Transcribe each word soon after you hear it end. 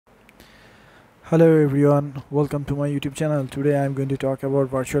Hello everyone, welcome to my YouTube channel. Today I am going to talk about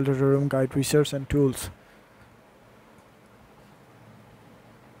virtual data room guide research and tools.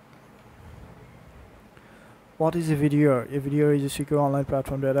 What is a VDR? A VDR is a secure online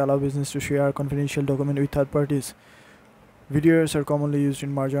platform that allows business to share confidential documents with third parties. VDRs are commonly used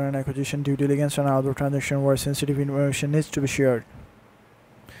in merger and acquisition, due diligence, and other transactions where sensitive information needs to be shared.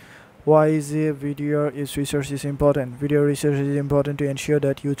 Why is a VDR research is important? VDR research is important to ensure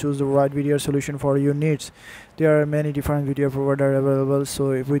that you choose the right VDR solution for your needs. There are many different VDR providers available, so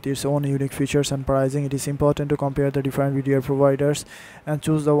with its own unique features and pricing, it is important to compare the different VDR providers and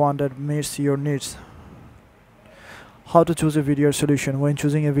choose the one that meets your needs. How to choose a VDR solution? When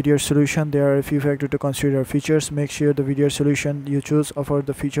choosing a VDR solution, there are a few factors to consider. Features: make sure the VDR solution you choose offers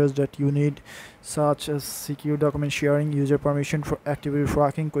the features that you need, such as secure document sharing, user permission for activity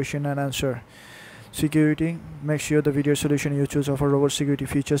tracking, question and answer. Security: make sure the VDR solution you choose offers robust security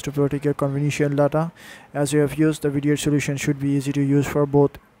features to protect your confidential data. As you have used, the VDR solution should be easy to use for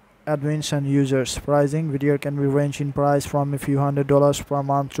both admins and users. Pricing: VDR can be ranged in price from a few $100s per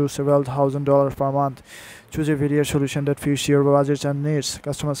month to several $1,000s per month. Choose a VDR solution that fits your budgets and needs.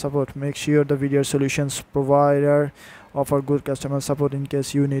 Customer support: make sure the VDR solutions provider offer good customer support in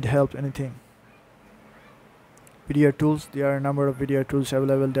case you need help anything. VDR tools: there are a number of VDR tools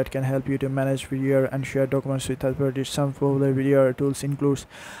available that can help you to manage VDR and share documents with third parties. Some popular VDR tools include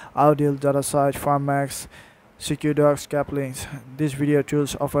Audial, DataSite, FarmMax, Secure Docs, Caplinks. These VDR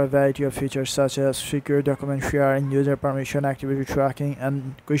tools offer a variety of features such as secure document sharing, user permission, activity tracking,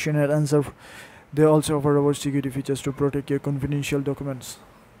 and question and answer. They also offer robust security features to protect your confidential documents.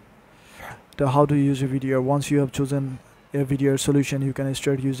 How to use a VDR. Once you have chosen a VDR solution, you can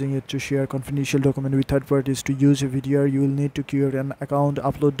start using it to share confidential documents with third parties. To use a VDR, you will need to create an account,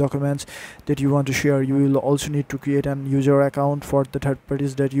 upload documents that you want to share. You will also need to create an user account for the third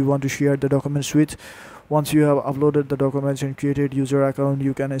parties that you want to share the documents with. Once you have uploaded the documents and created user account,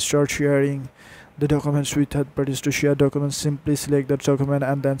 you can start sharing the documents with third parties. To share documents, simply select the document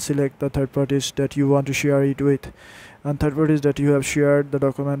and then select the third parties that you want to share it with. And third parties that you have shared the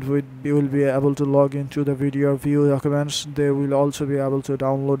document with will be able to log into the VDR view documents. They will also be able to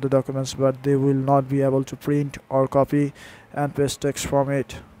download the documents, but they will not be able to print or copy and paste text from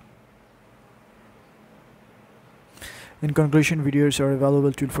it. In conclusion, VDRs are a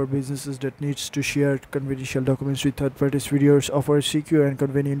valuable tool for businesses that needs to share confidential documents with third parties. VDRs offer a secure and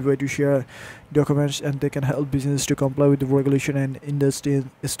convenient way to share documents, and they can help business to comply with the regulation and industry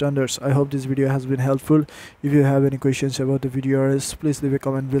standards. I hope this video has been helpful. If you have any questions about the VDRs, please leave a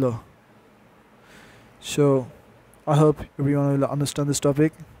comment below. So, I hope everyone will understand this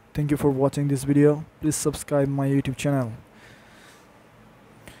topic. Thank you for watching this video. Please subscribe my YouTube channel.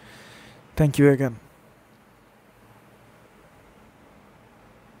 Thank you again.